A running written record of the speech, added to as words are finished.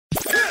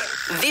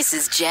This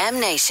is Jam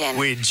Nation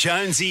with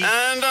Jonesy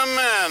and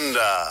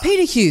Amanda.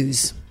 Peter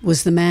Hughes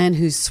was the man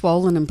whose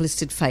swollen and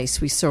blistered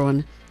face we saw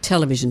on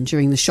television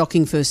during the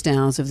shocking first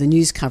hours of the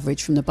news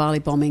coverage from the Bali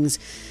bombings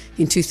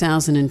in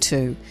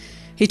 2002.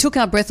 He took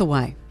our breath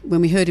away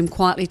when we heard him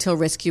quietly tell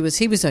rescuers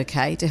he was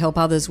okay to help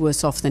others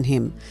worse off than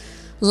him.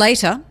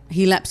 Later,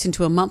 he lapsed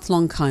into a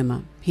month-long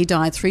coma. He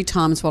died 3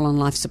 times while on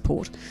life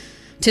support.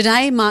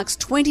 Today marks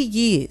 20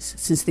 years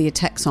since the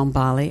attacks on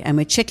Bali, and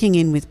we're checking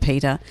in with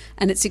Peter,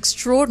 and it's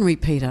extraordinary,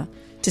 Peter,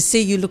 to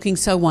see you looking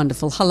so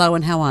wonderful. Hello,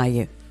 and how are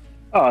you?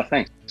 Oh,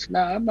 thanks.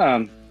 No,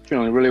 I'm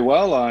feeling really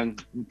well. I'm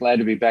glad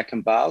to be back in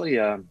Bali.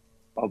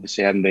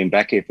 Obviously, I haven't been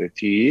back here for a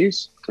few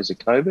years because of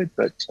COVID,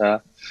 but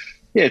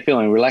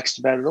feeling relaxed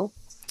about it all.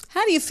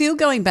 How do you feel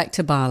going back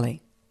to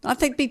Bali? I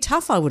think it'd be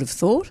tough, I would have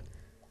thought.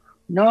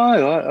 No,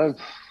 I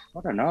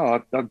don't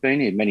know. I've been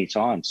here many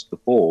times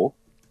before.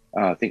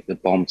 I think the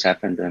bombs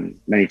happened and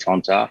many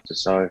times after.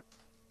 So,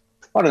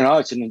 I don't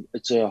know.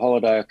 It's a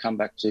holiday I come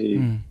back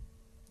to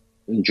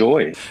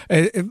enjoy.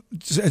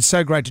 It's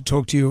so great to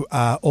talk to you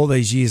all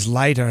these years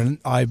later, and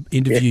I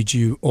interviewed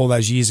you all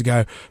those years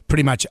ago,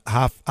 pretty much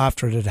half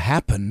after it had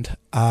happened.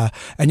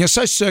 And you're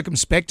so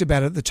circumspect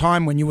about it. At the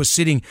time when you were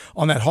sitting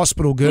on that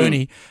hospital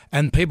gurney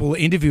and people were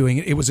interviewing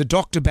it, it was a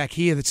doctor back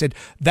here that said,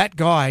 that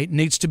guy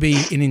needs to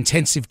be in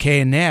intensive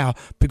care now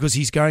because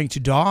he's going to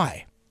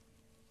die.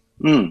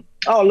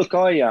 Oh, look,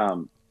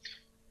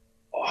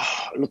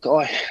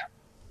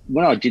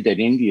 when I did that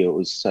interview, it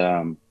was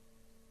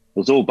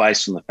all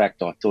based on the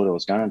fact I thought I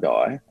was going to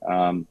die.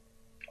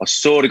 I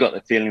sort of got the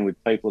feeling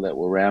with people that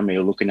were around me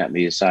or looking at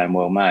me as saying,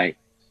 well, mate,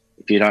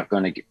 if you're not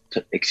going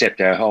to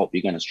accept our help,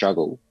 you're going to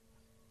struggle.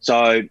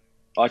 So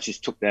I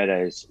just took that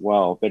as,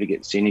 well, I better get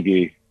this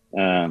interview.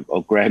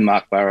 I'll grab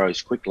Mark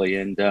Burrows quickly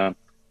and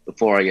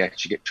before I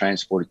actually get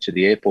transported to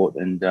the airport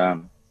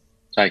and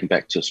taken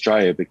back to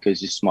Australia, because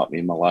this might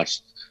be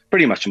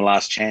pretty much my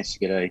last chance to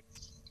get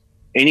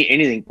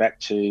anything back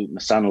to my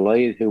son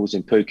Lee, who was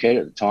in Phuket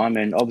at the time,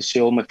 and obviously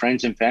all my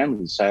friends and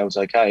family say I was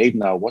okay, even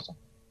though I wasn't.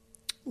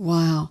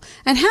 Wow.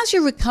 And how's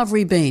your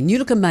recovery been? You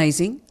look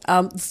amazing.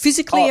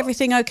 Physically,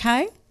 everything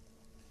okay?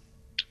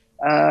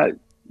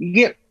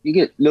 You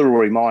get little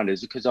reminders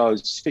because I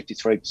was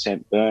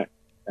 53% burnt.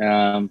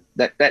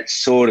 That's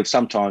sort of,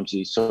 sometimes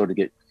you sort of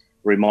get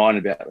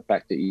reminded about the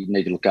fact that you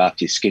need to look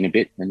after your skin a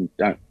bit and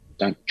don't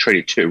treat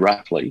it too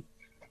roughly.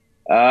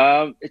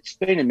 It's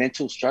been a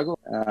mental struggle.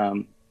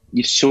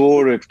 You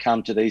sort of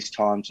come to these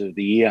times of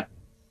the year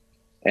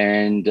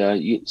and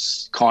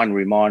it's kind of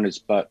reminders,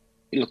 but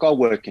look, I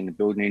work in the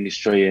building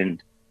industry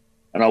and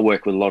I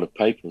work with a lot of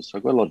people, so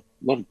I've got a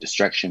lot of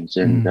distractions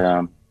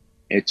and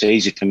it's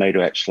easy for me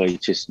to actually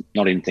just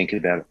not even think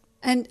about it.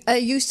 And are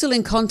you still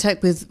in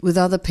contact with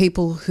other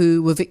people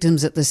who were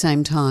victims at the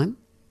same time?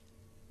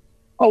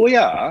 Oh, we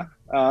are.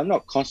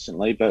 Not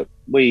constantly, but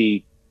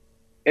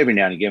every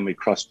now and again we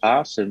cross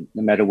paths, and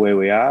no matter where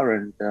we are,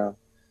 and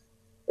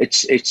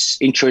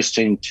it's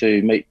interesting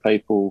to meet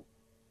people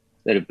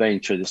that have been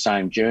through the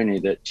same journey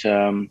that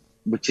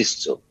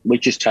we're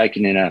just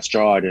taking in our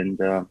stride, and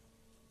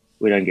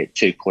we don't get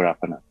too caught up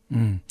in it.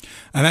 And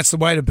that's the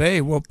way to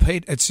be. Well,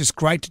 Pete, it's just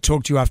great to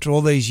talk to you after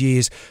all these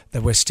years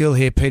that we're still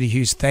here. Peter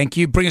Hughes, thank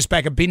you. Bring us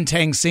back a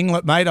Bintang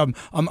singlet, mate.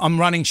 I'm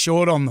running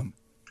short on them.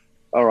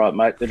 All right,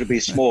 mate. That'll be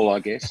small,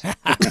 I guess.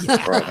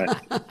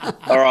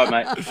 All right,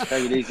 mate.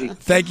 Take it easy.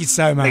 Thank you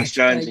so much. Thanks,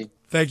 Jonesy.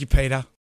 Thank you, Peter.